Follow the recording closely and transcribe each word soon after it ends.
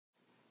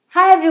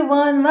Hi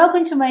everyone,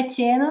 welcome to my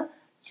channel.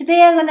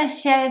 Today I'm gonna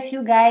share with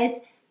you guys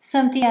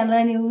something I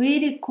learned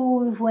really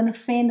cool with one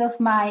friend of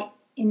mine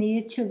in the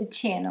YouTube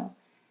channel.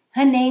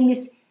 Her name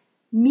is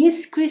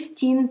Miss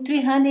Christine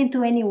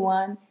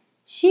 321.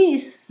 She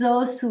is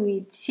so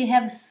sweet. She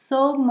has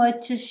so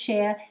much to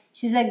share.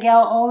 She's a girl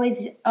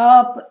always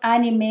up,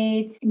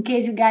 animate. In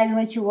case you guys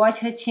want to watch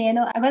her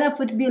channel, I'm gonna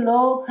put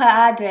below her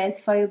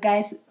address for you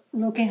guys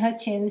look at her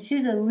channel.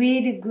 She's a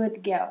really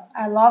good girl.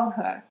 I love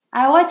her.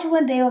 I watched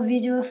one day a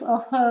video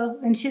of her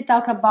and she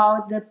talked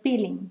about the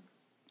peeling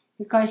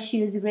because she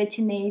uses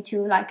retinol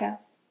to like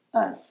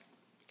us.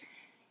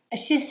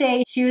 She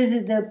says she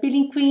uses the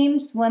peeling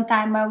creams 1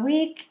 time a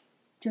week,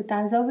 2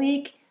 times a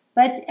week,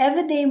 but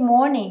every day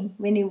morning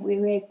when we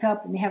wake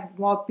up and we have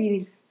more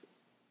peelings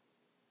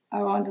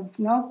around,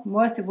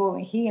 most of over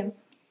here,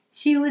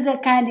 she uses a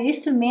kind of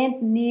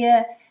instrument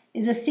near,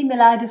 is a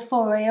similar to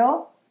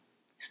Foreo.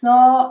 It's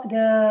not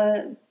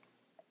the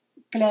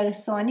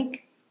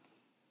Clarisonic.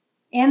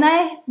 And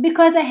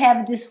because I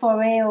have this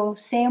Foreo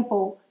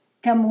sample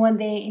come one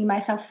day in my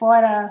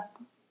Sephora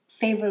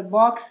favorite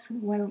box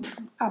when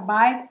I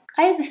buy,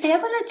 I say I'm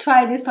gonna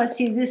try this for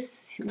see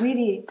this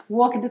really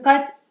work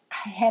because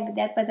I have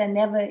that but I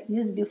never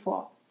used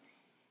before.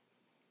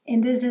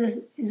 And this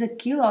is a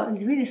cute,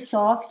 it's really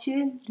soft,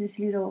 this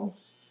little,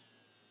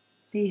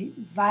 they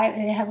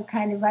have a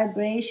kind of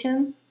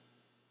vibration.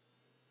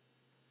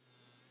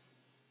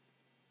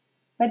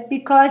 But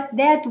because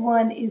that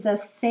one is a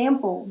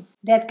sample,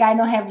 that guy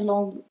don't have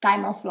long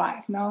time of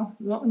life,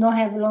 don't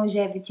have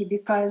longevity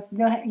because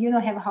you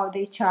don't have how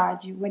they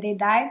charge you. When they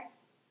die,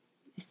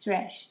 it's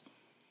trash.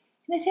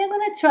 And I say, I'm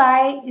going to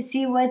try and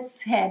see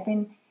what's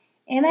happened.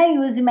 And I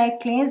use my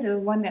cleanser,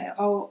 one that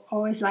I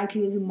always like to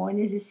use more,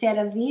 is the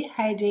CeraVe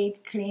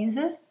Hydrate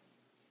Cleanser.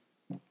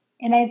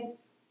 And I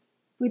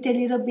put a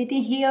little bit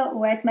in here,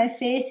 wet my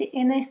face,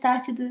 and I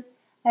start to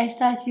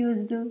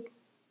use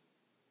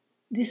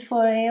this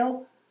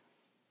Foreo.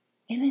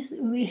 And it's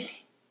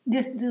really,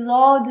 this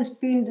all the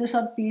experience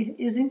of it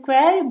is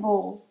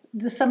incredible.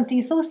 There's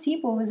something so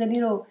simple with a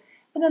little,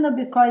 I don't know,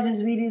 because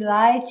it's really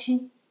light,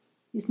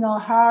 it's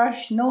not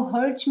harsh, no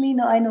hurt me,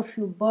 I don't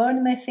feel burn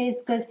in my face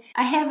because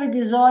I have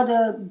this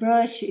other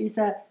brush, it's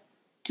a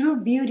True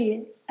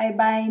Beauty. I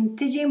buy in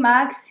TJ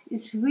Maxx.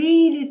 It's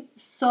really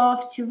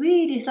soft,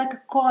 really, it's like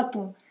a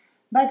cotton.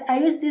 But I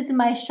use this in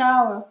my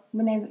shower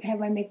when I have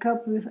my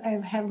makeup,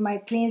 I have my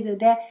cleanser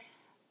there.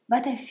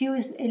 But I feel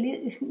it's a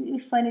little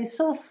funny, it's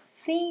so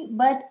thin,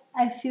 but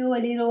I feel a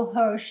little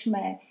harsh,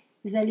 man.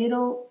 It's a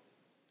little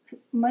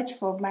much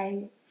for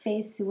my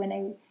face when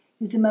I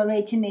use my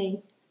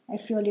retinol. I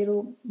feel a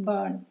little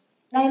burn.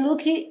 I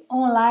look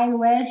online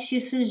where she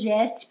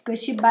suggests,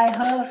 because she buy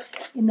her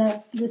in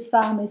this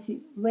pharmacy,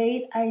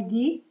 Rate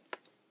ID.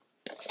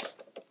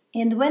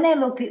 And when I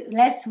look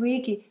last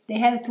week, they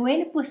have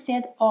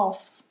 20%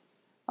 off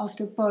of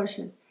the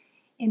purchase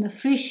and the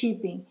free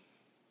shipping.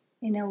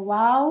 And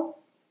wow.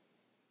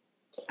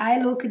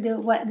 I look at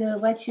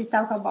what she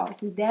talk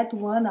about. Is that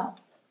one now?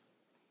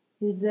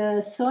 Is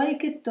the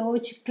Sonic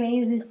Touch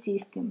Cleansing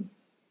System.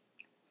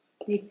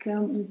 They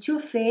come in 2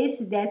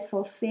 phases. That's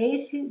for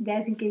face.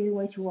 That's in case you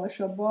want to wash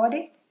your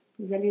body.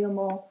 It's a little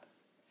more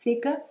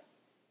thicker.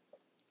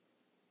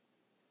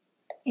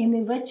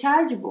 And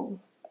rechargeable.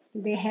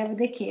 They have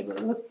the cable.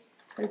 Look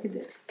at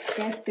this.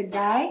 That's the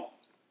guy.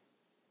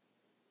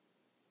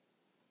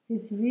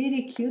 It's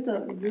really cute.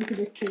 Look at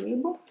the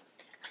cable.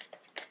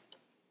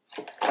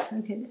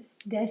 Okay,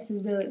 that's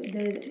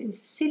the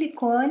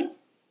silicone.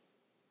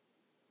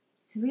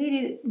 It's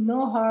really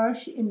no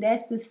harsh, and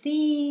that's the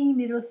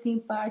little thin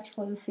part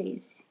for the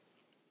face.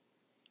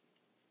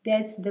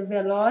 That's the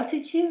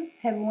velocity.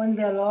 Have one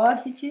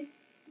velocity,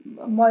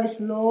 more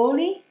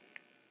slowly.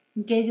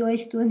 In case you want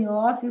to turn it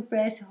off, you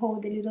press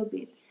hold a little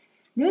bit.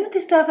 The only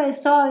stuff I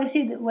saw, you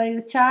see where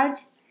you charge.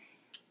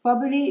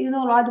 Probably you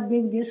know a lot to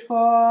bring this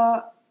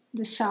for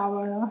the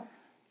shower, no?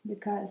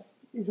 Because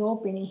it's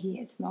open in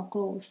here, it's not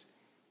closed.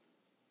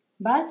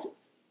 But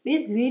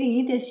it's really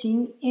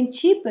interesting and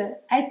cheaper.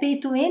 I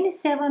paid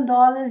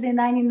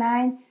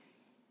 $27.99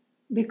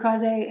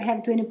 because I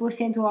have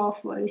 20% off.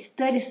 It's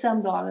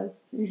 $30-some.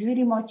 It's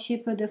really more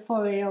cheaper than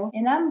Foreo.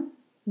 And I'm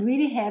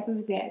really happy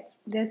with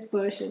that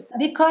purchase.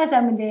 Because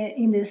I'm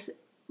in this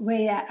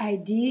way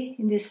ID,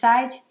 in this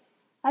site,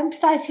 I'm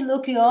starting to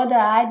look at all the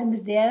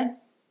items there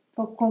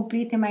for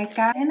completing my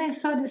cart. And I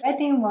saw this Wet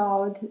n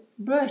Wild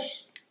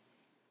brush.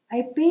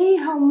 I pay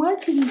how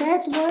much in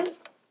that one?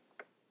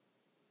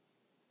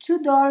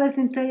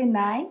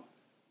 $2.39,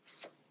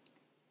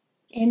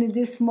 and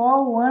the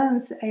small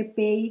ones I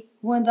pay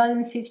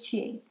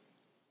 $1.58.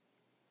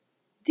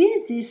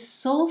 This is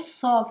so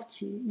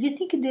soft. You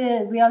think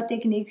the Real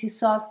Techniques is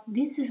soft?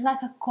 This is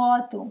like a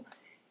cotton.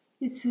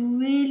 It's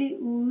really,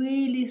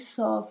 really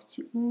soft.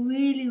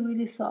 Really,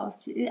 really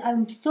soft.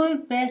 I'm so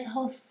impressed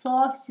how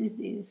soft is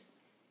this.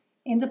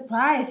 And the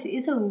price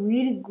is a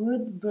really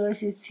good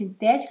brush. It's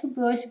synthetic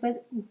brush,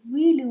 but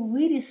really,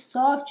 really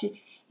soft.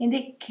 And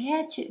they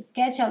catch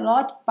a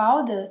lot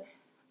powder.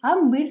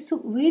 I'm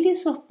really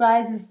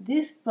surprised with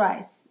this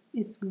price.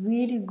 It's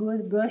really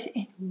good brush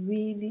and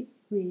really,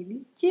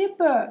 really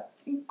cheaper.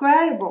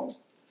 Incredible.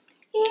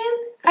 And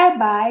I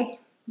buy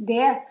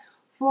there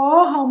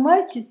for how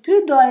much?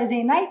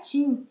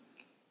 $3.19.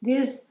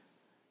 This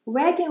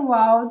Wet n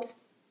Wild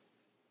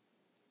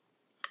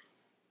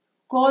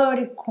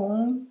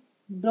Coloricon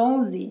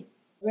Bronze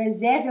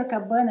Reserve or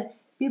Cabana.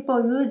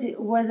 People use it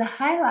was a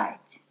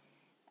highlight.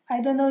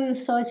 I don't know if you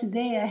saw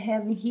today. I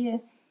have it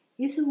here.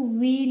 It's a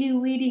really,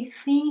 really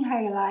thin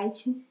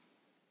highlight.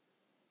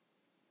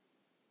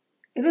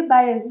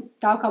 Everybody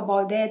talk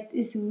about that.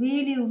 It's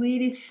really,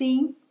 really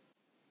thin.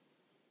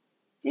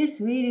 This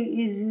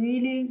really is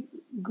really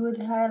good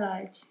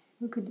highlight.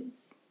 Look at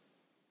this.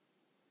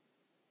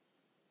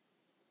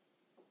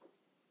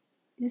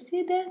 You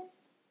see that?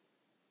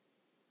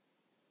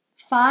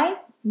 Fine.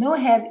 No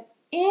have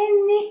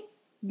any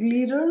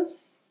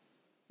glitters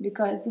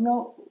because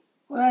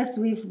us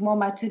with more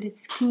matured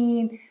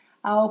skin,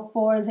 our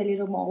pores a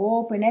little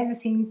more open,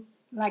 everything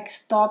like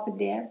stop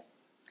there.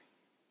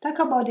 Talk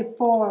about the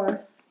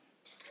pores.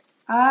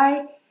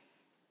 I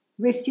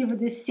received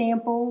this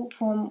sample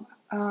from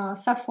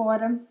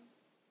Sephora,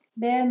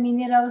 Bare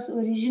Minerals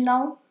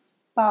Original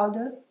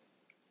Powder.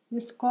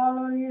 This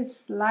color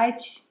is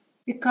light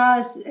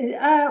because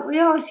we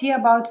always hear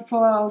about for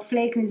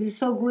flakiness. It's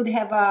so good to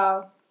have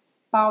a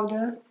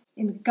powder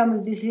and come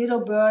with this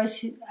little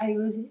brush. I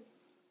use it.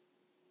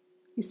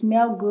 It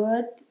smells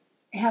good.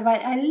 Have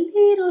a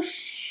little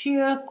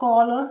sheer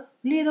color,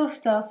 little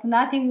stuff,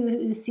 nothing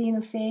you see in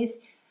the face.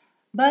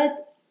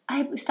 But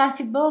I started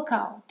to broke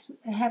out.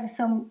 I have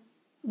some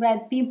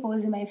red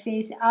pimples in my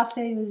face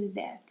after I used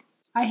that.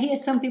 I hear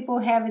some people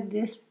have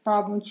this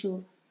problem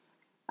too.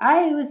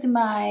 I use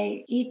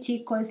my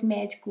ET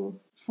Cosmetical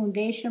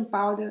foundation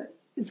powder.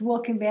 It's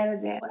working better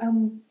there.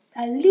 I'm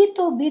a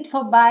little bit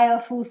for buy a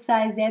full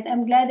size that.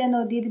 I'm glad I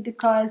know did it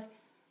because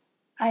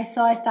I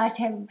saw I start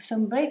to have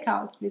some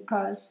breakouts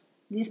because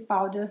this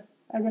powder,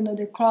 I don't know,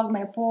 they clog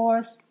my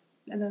pores.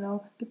 I don't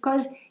know.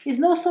 Because it's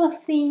not so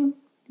thin.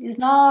 It's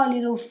not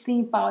little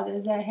thin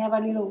powders. I have a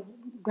little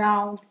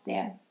ground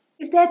there.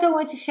 Is that I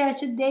want to share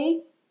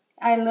today.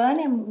 I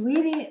learned. I'm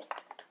really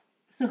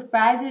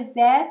surprised with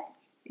that.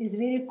 It's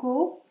really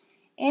cool.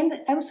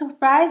 And I'm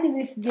surprised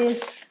with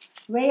this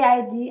way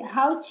I did,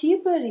 how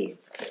cheap it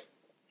is,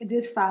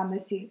 this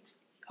pharmacy.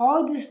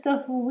 All this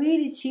stuff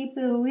really cheap,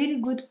 really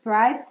good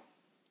price.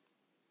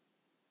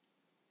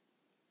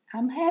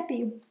 I'm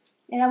happy.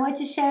 And I want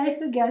to share with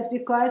you guys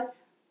because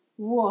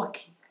work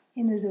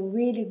and it's a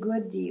really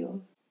good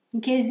deal. In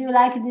case you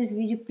like this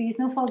video, please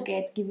don't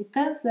forget, give it a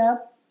thumbs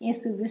up and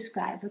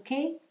subscribe,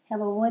 okay?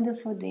 Have a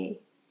wonderful day.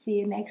 See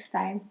you next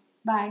time.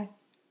 Bye.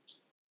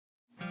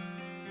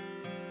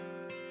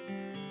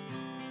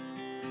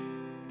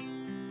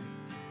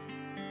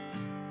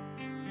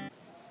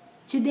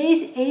 Today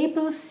is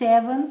April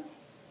 7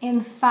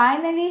 and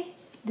finally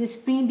the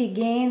spring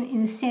began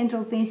in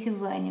central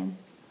Pennsylvania.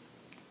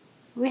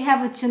 We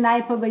have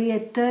tonight probably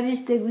at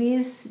 30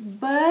 degrees,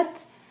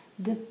 but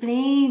the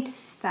plants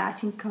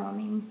starting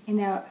coming.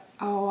 And I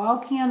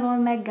walking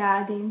along my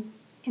garden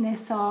and I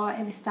saw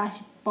it start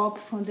to pop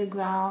from the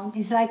ground.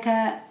 It's like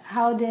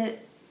how the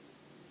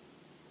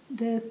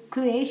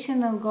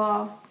creation of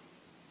God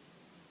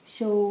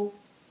show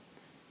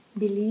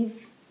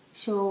belief,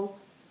 show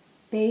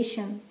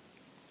patience,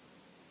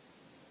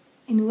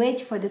 and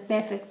wait for the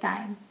perfect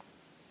time.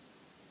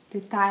 The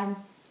time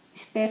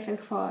is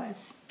perfect for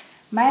us.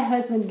 My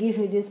husband gave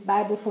me this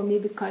Bible for me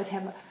because I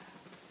have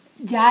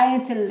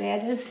giant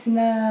letters.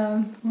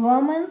 In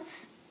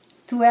Romans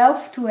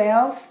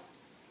 12:12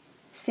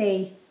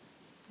 say,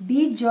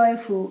 be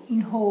joyful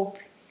in hope,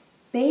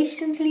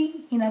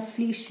 patiently in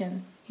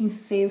affliction, and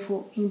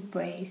faithful in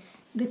praise.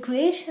 The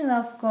creation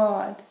of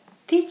God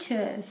teaches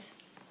us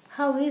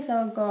how is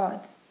our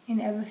God in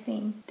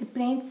everything. The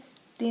plants,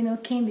 they no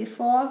came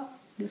before,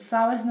 the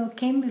flowers no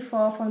came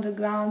before from the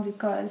ground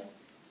because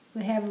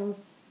we have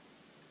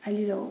a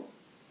little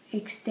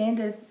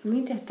extended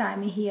winter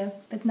time here,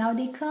 but now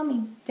they're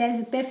coming.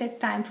 There's a perfect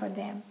time for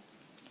them.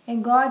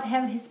 And God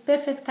have his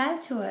perfect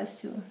time to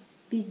us too.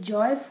 Be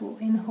joyful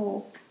in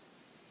hope.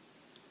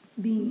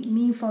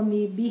 Mean for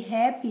me, be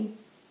happy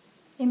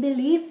and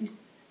believe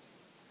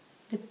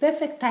the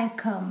perfect time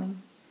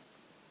coming.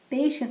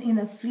 Patient in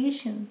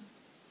affliction.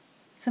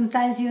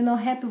 Sometimes you're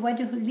not happy what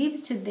you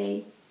live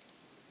today,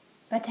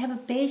 but have a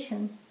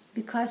patience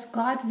because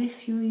God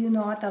with you, you're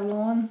not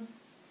alone.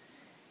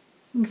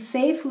 In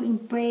faithful in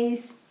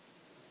praise,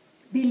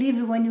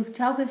 believe when you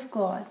talk with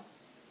God,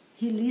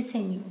 he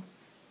listens you.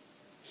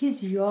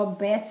 He's your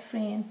best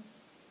friend.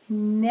 He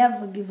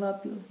never give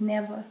up you,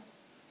 never,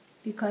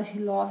 because he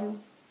loves you.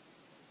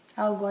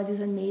 Our God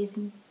is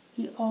amazing.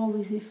 He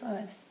always with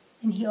us,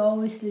 and he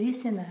always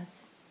listens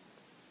us.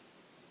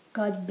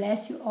 God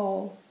bless you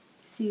all.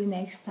 See you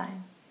next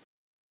time.